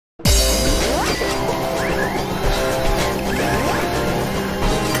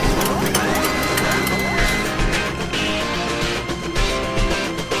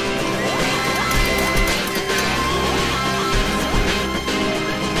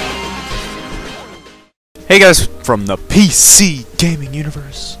Hey guys, from the PC gaming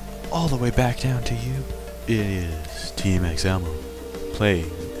universe, all the way back down to you, it is TMX Ammo,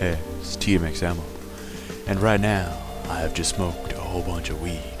 playing as TMX Ammo. And right now, I have just smoked a whole bunch of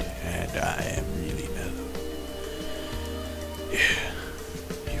weed, and I am really mellow. Yeah,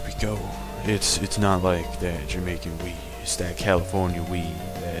 here we go. It's not like that Jamaican weed, it's that California weed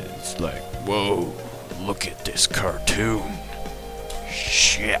that's like, whoa, look at this cartoon.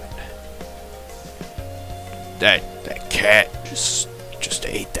 Shit. That cat just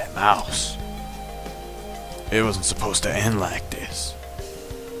ate that mouse. It wasn't supposed to end like this.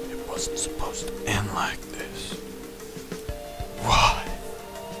 It wasn't supposed to end like this. Why?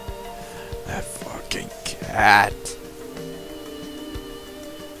 That fucking cat.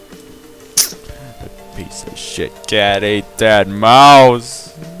 That piece of shit cat ate that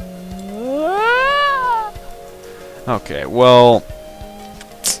mouse. Okay, well,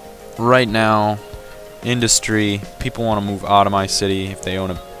 right now, industry, people want to move out of my city if they own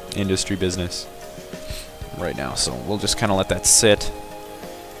a industry business right now, so we'll just kind of let that sit.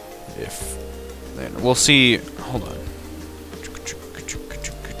 If then we'll see. Hold on.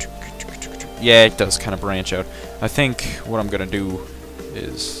 Yeah, it does kind of branch out. I think what I'm gonna do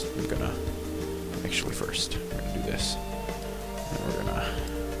is I'm gonna actually first we're gonna do this, and we're gonna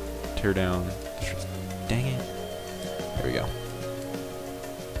tear down. Dang it! There we go.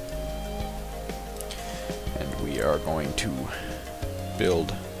 We are going to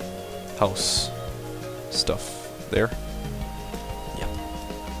build house stuff there. Yeah.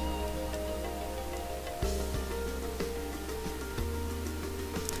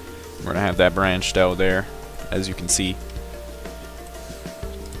 We're gonna have that branched out there, as you can see.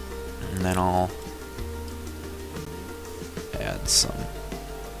 And then I'll add some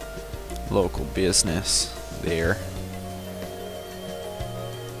local business there.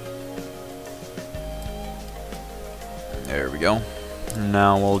 There we go.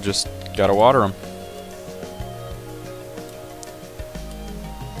 Now we'll just gotta water them.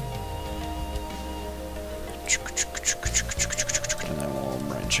 And then we'll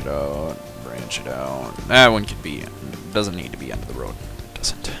branch it out, branch it out. That one could be, doesn't need to be under the road. It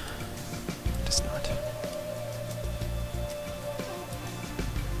doesn't. It does not.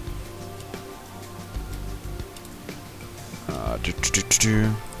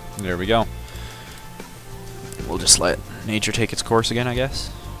 There we go. We'll just let nature take its course again, I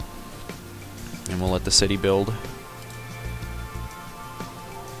guess. And we'll let the city build.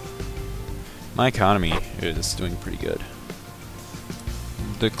 My economy is doing pretty good.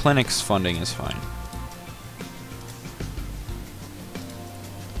 The clinic's funding is fine.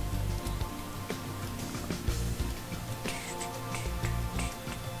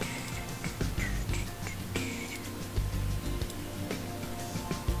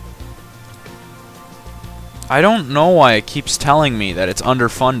 I don't know why it keeps telling me that it's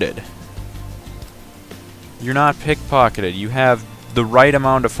underfunded. You're not pickpocketed. You have the right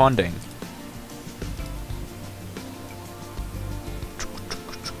amount of funding.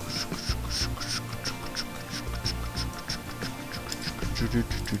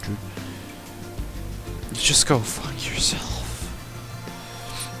 Just go fuck yourself.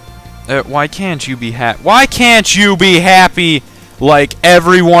 Why can't you be happy? Why can't you be happy like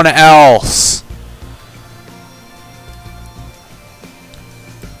everyone else?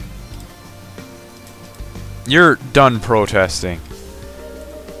 You're done protesting.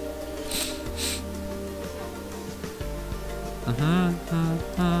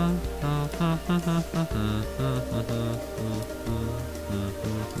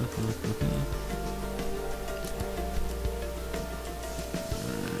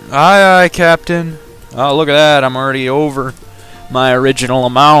 Aye, aye, Captain. Oh, look at that. I'm already over my original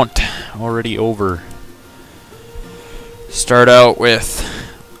amount. Already over. Start out with...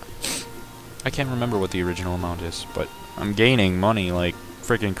 I can't remember what the original amount is, but I'm gaining money like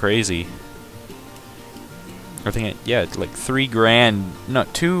freaking crazy. I think yeah, it's like 3 grand. No,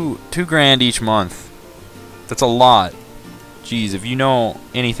 two grand each month. That's a lot. Jeez, if you know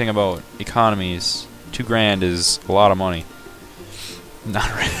anything about economies, 2 grand is a lot of money.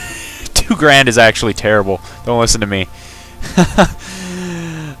 Not really. 2 grand is actually terrible. Don't listen to me.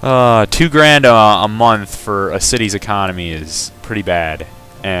 2 grand a month for a city's economy is pretty bad,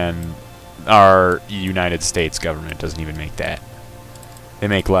 and our United States government doesn't even make that. They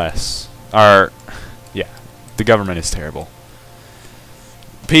make less. Yeah, the government is terrible.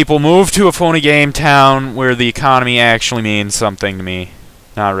 People move to AphonyGame town where the economy actually means something to me.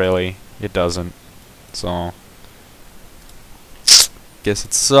 Not really. It doesn't. So, guess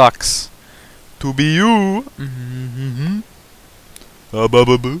it sucks to be you.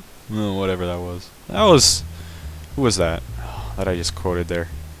 Oh, whatever that was. That was... Who was that? Oh, that I just quoted there.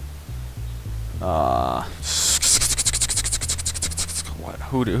 What?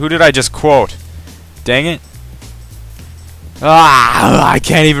 Who did I just quote? Dang it. I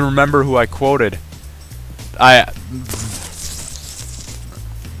can't even remember who I quoted.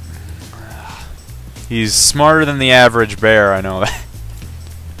 He's smarter than the average bear, I know that.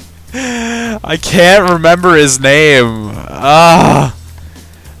 I can't remember his name. How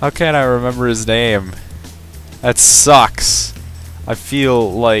can't I remember his name? That sucks. I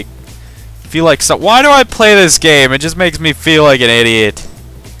feel like so. Why do I play this game? It just makes me feel like an idiot.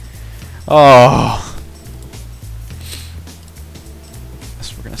 Oh.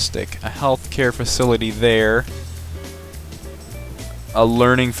 So we're gonna stick a healthcare facility there, a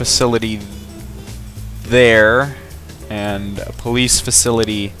learning facility there, and a police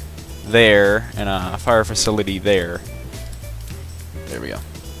facility there, and a fire facility there. There we go.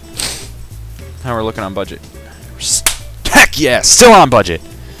 How we're looking on budget? Heck yeah, still on budget.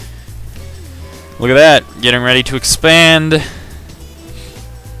 Look at that, getting ready to expand.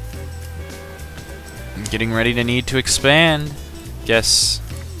 Getting ready to need to expand. Guess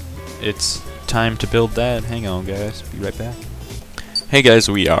it's time to build that. Hang on, guys. Be right back. Hey guys,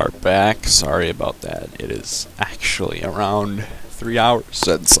 we are back. Sorry about that. It is actually around 3 hours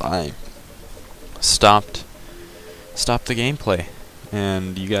since I stopped the gameplay,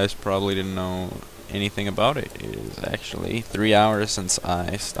 and you guys probably didn't know anything about it. It is actually 3 hours since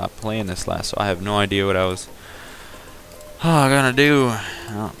I stopped playing this last, so I have no idea what I was gonna do.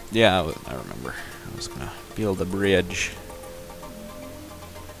 Yeah, I remember. I was gonna build a bridge.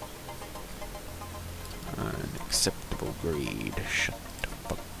 An acceptable grade. Shut the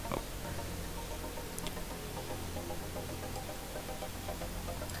fuck up.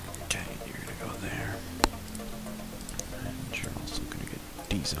 Okay, you're gonna go there. And you're also gonna get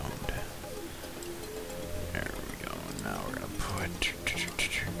D-zoned. There we go. Now we're gonna put...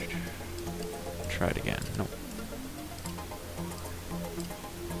 Try it again. Nope.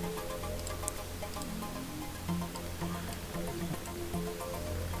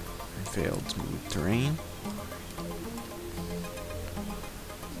 Failed smooth terrain.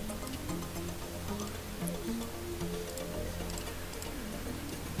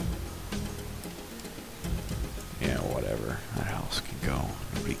 Yeah, whatever. That house can go.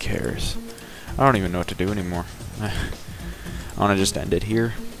 Nobody cares. I don't even know what to do anymore. I want to just end it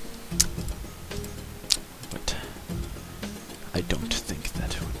here. But I don't think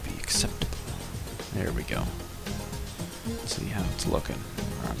that would be acceptable. There we go. Let's see how it's looking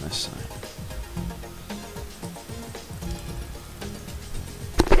on this side.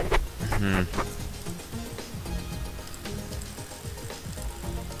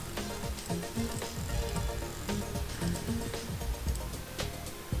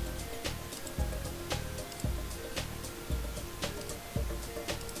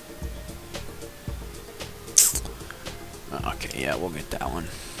 Okay, yeah, we'll get that one.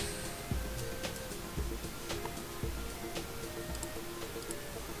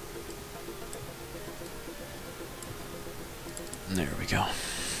 There we go.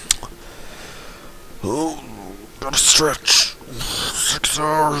 Oh, gotta stretch. 6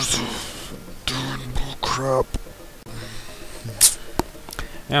 hours doing bull crap.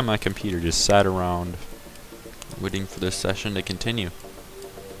 Yeah, my computer just sat around waiting for this session to continue.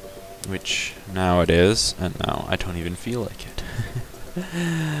 Which now it is, and now I don't even feel like it.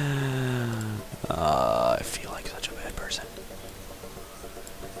 I feel like such a bad person.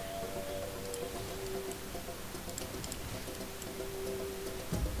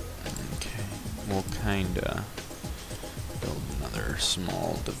 Okay, we'll kinda build another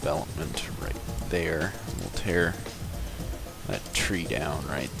small development right there. We'll tear that tree down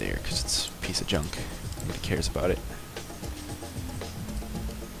right there, because it's a piece of junk. Nobody cares about it.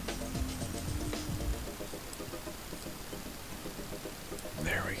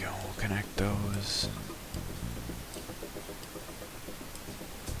 There we go, we'll connect those.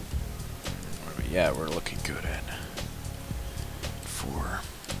 Yeah, we're looking good at 4.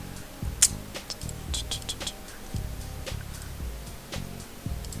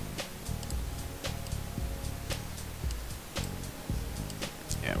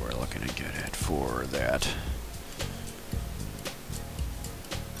 Yeah, we're looking good at 4 of that.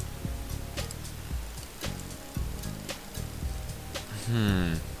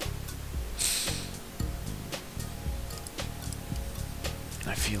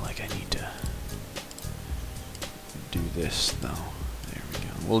 I feel like I need to do this though. There we go.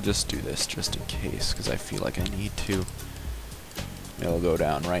 We'll just do this just in case, because I feel like I need to. It'll go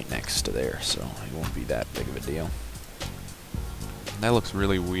down right next to there, so it won't be that big of a deal. That looks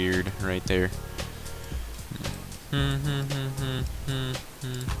really weird right there.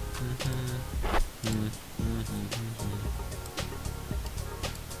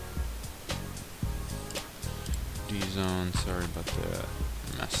 D-zone, sorry about that.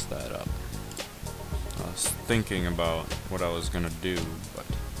 Messed that up. I was thinking about what I was gonna do, but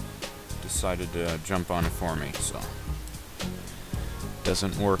decided to jump on it for me, so.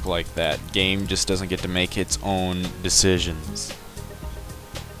 Doesn't work like that. Game just doesn't get to make its own decisions.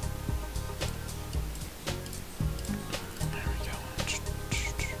 There we go.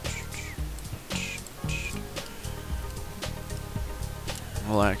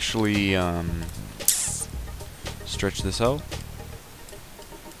 We'll actually stretch this out.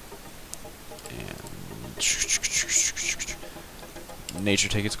 And nature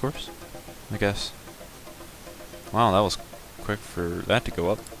take its course, I guess. Wow, that was quick for that to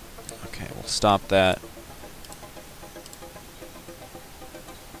go up. Okay, we'll stop that.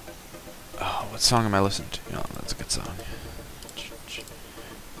 Oh, what song am I listening to? Oh, that's a good song.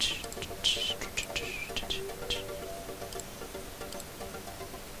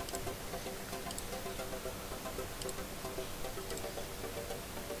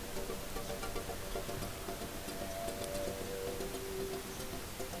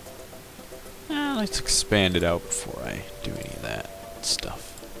 Let's expand it out before I do any of that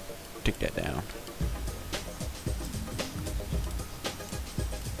stuff. Take that down.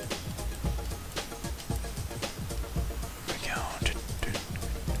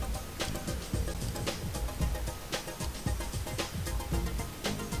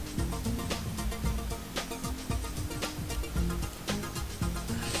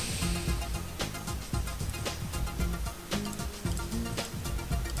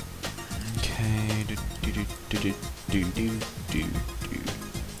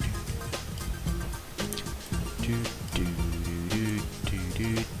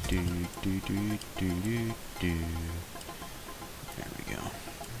 There we go. There we go.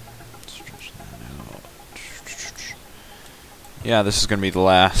 Stretch that out. Yeah, this is gonna be the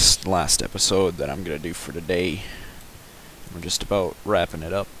last episode that I'm gonna do for today. We're just about wrapping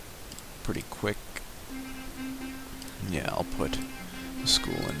it up pretty quick. Yeah, I'll put the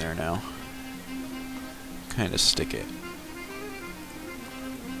school in there now. Kind of stick it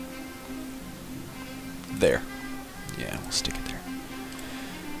there. Yeah, we'll stick it there.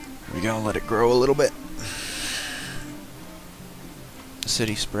 There we go, let it grow a little bit.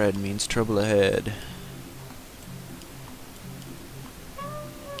 City spread means trouble ahead.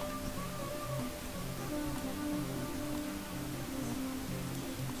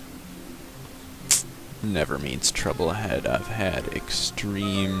 Never means trouble ahead. I've had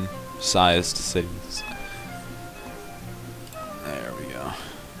extreme sized cities. There we go.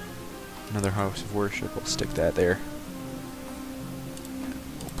 Another house of worship. We'll stick that there.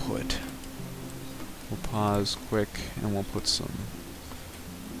 We'll pause quick, and we'll put some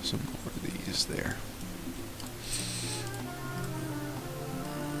more of these there.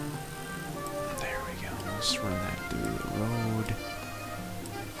 There we go. Let's run that through the road. There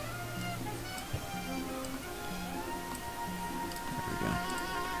we go.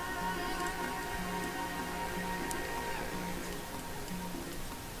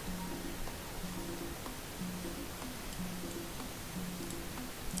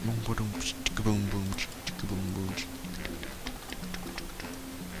 Boom, boom, boom, boom.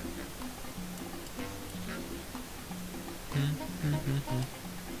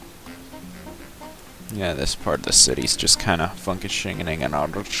 Yeah, this part of the city's just kind of functioning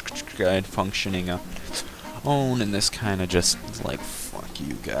and functioning on its own, and this kind of just is like, fuck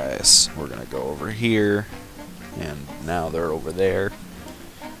you guys. We're gonna go over here, and now they're over there,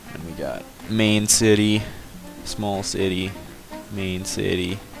 and we got main city, small city, main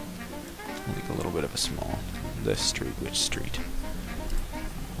city. Like a little bit of a small. This street, which street?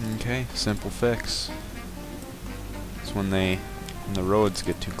 Okay, simple fix. It's when the roads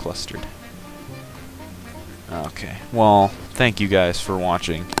get too clustered. Okay, well, thank you guys for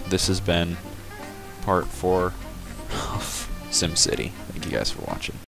watching. This has been part 4 of SimCity. Thank you guys for watching.